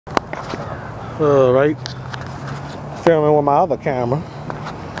Alright. Filming with my other camera.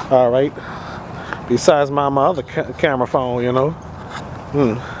 Alright. Besides my other camera phone, you know.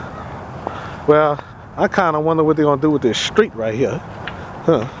 Well, I kind of wonder what they're going to do with this street right here.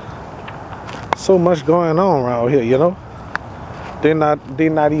 So much going on around here, you know. They're not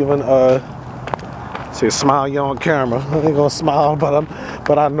even, say smile, you're on camera. I ain't going to smile,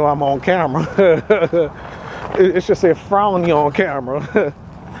 but I know I'm on camera. It should say frown, you're on camera.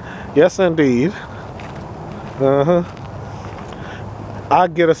 Yes, indeed. I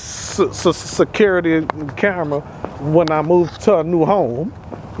get a security camera when I move to a new home,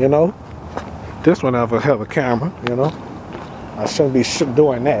 you know. This one ever have a camera, you know. I shouldn't be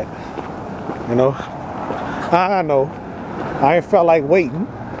doing that, you know. I know. I ain't felt like waiting.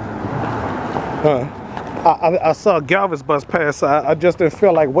 I saw a Galvez bus pass. I just didn't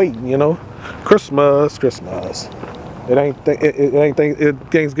feel like waiting, you know. Christmas. It ain't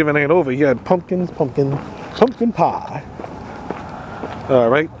Thanksgiving ain't over yet. Pumpkin pie. All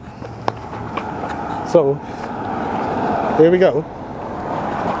right. So here we go.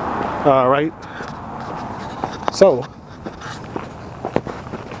 All right. So,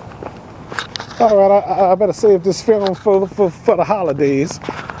 all right. I better save this film for the holidays.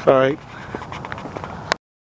 All right.